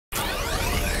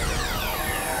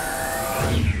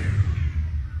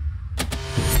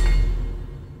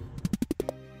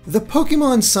The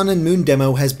Pokémon Sun and Moon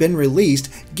Demo has been released,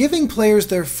 giving players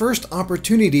their first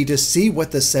opportunity to see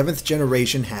what the 7th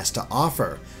generation has to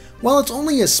offer. While it's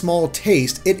only a small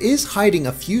taste, it is hiding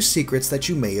a few secrets that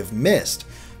you may have missed.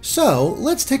 So,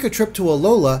 let's take a trip to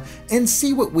Alola and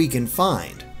see what we can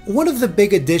find. One of the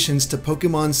big additions to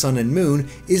Pokémon Sun and Moon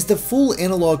is the full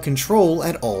analog control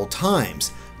at all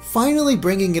times, finally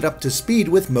bringing it up to speed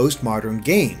with most modern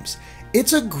games.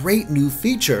 It's a great new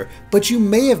feature, but you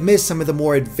may have missed some of the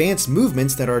more advanced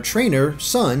movements that our trainer,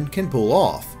 Sun, can pull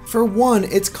off. For one,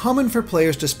 it's common for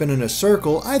players to spin in a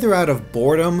circle either out of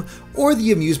boredom or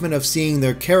the amusement of seeing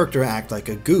their character act like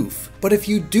a goof. But if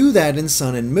you do that in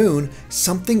Sun and Moon,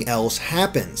 something else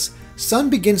happens. Sun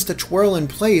begins to twirl in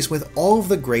place with all of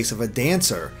the grace of a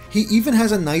dancer. He even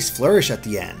has a nice flourish at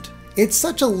the end. It's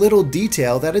such a little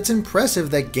detail that it's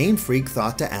impressive that Game Freak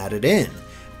thought to add it in.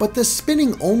 But the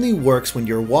spinning only works when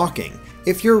you're walking.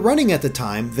 If you're running at the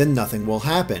time, then nothing will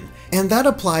happen. And that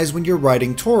applies when you're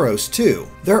riding Tauros too.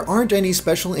 There aren't any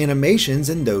special animations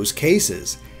in those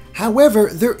cases. However,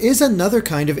 there is another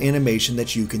kind of animation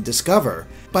that you can discover.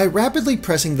 By rapidly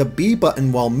pressing the B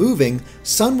button while moving,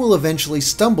 Sun will eventually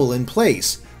stumble in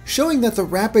place, showing that the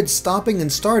rapid stopping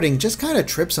and starting just kinda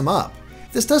trips him up.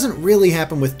 This doesn't really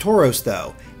happen with Tauros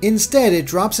though. Instead, it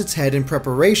drops its head in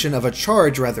preparation of a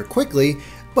charge rather quickly,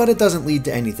 but it doesn't lead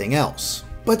to anything else.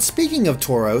 But speaking of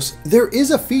Tauros, there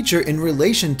is a feature in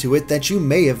relation to it that you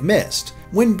may have missed.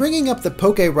 When bringing up the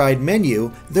Poke Ride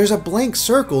menu, there's a blank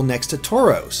circle next to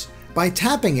Tauros. By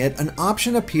tapping it, an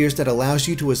option appears that allows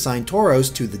you to assign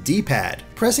Tauros to the D-pad.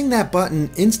 Pressing that button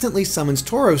instantly summons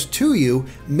Tauros to you,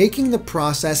 making the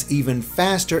process even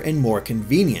faster and more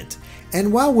convenient.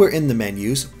 And while we're in the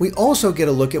menus, we also get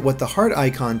a look at what the heart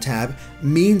icon tab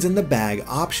means in the bag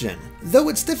option. Though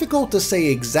it's difficult to say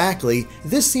exactly,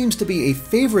 this seems to be a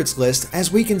favorites list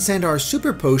as we can send our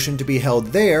super potion to be held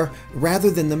there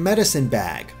rather than the medicine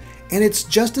bag. And it's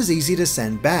just as easy to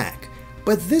send back.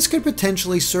 But this could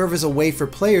potentially serve as a way for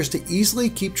players to easily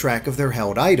keep track of their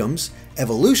held items,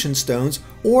 evolution stones,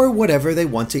 or whatever they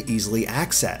want to easily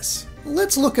access.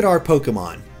 Let's look at our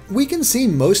Pokemon. We can see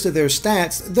most of their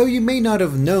stats, though you may not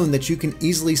have known that you can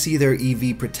easily see their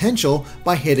EV potential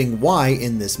by hitting Y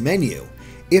in this menu.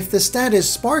 If the stat is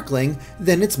sparkling,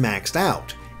 then it's maxed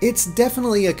out. It's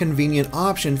definitely a convenient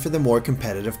option for the more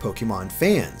competitive Pokemon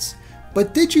fans.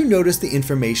 But did you notice the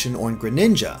information on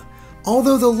Greninja?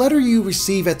 Although the letter you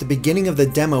receive at the beginning of the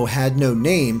demo had no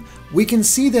name, we can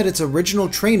see that its original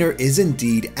trainer is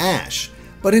indeed Ash.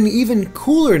 But an even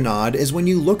cooler nod is when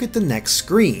you look at the next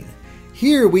screen.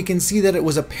 Here we can see that it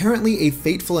was apparently a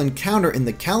fateful encounter in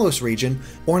the Kalos region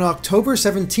on October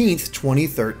 17th,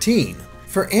 2013.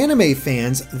 For anime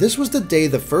fans, this was the day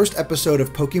the first episode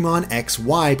of Pokémon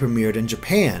XY premiered in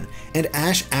Japan, and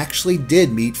Ash actually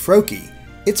did meet Froakie.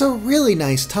 It's a really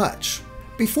nice touch.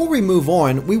 Before we move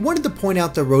on, we wanted to point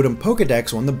out the Rotom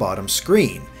Pokédex on the bottom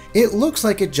screen. It looks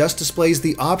like it just displays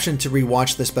the option to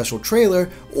rewatch the special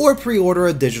trailer or pre-order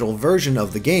a digital version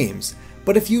of the games.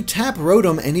 But if you tap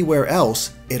Rotom anywhere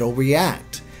else, it'll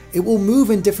react. It will move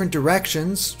in different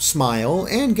directions, smile,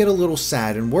 and get a little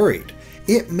sad and worried.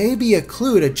 It may be a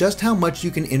clue to just how much you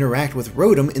can interact with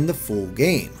Rotom in the full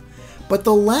game. But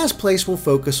the last place we'll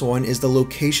focus on is the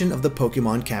location of the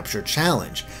Pokemon Capture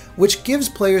Challenge, which gives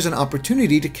players an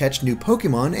opportunity to catch new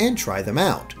Pokemon and try them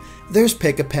out. There's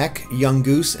Pikipek,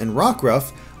 Yungoos, and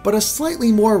Rockruff, but a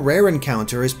slightly more rare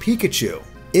encounter is Pikachu.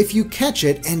 If you catch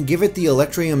it and give it the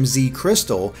Electrium Z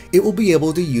Crystal, it will be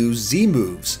able to use Z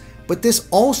moves. But this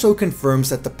also confirms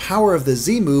that the power of the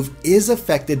Z move is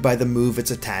affected by the move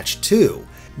it's attached to.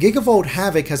 Gigavolt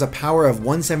Havoc has a power of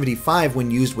 175 when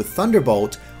used with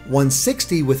Thunderbolt,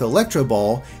 160 with Electro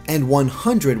Ball, and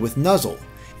 100 with Nuzzle.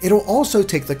 It'll also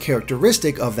take the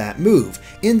characteristic of that move,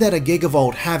 in that a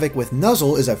Gigavolt Havoc with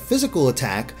Nuzzle is a physical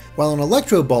attack, while an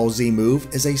Electro Ball Z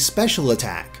move is a special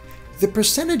attack. The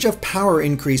percentage of power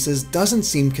increases doesn't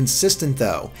seem consistent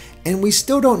though, and we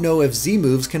still don't know if Z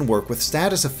moves can work with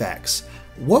status effects.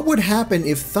 What would happen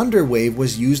if Thunder Wave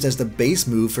was used as the base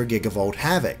move for Gigavolt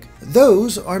Havoc?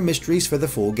 Those are mysteries for the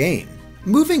full game.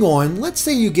 Moving on, let's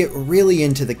say you get really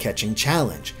into the catching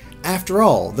challenge. After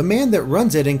all, the man that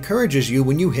runs it encourages you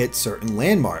when you hit certain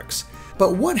landmarks.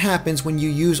 But what happens when you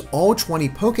use all 20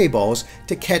 Pokeballs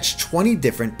to catch 20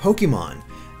 different Pokemon?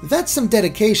 That's some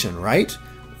dedication, right?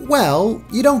 Well,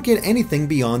 you don't get anything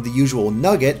beyond the usual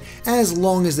nugget as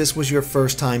long as this was your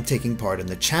first time taking part in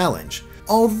the challenge.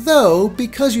 Although,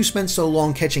 because you spent so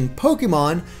long catching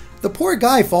Pokemon, the poor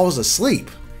guy falls asleep.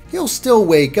 He'll still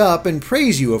wake up and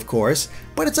praise you, of course,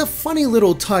 but it's a funny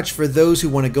little touch for those who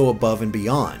want to go above and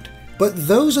beyond. but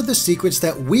those are the secrets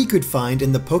that we could find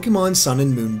in the Pokémon Sun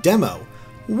and Moon demo.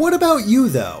 What about you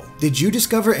though? Did you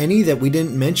discover any that we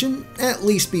didn't mention, at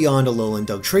least beyond Alolan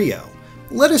Dugtrio?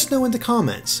 Let us know in the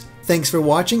comments. Thanks for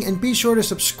watching, and be sure to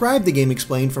subscribe to Game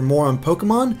Explained for more on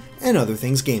Pokemon and other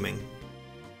things gaming.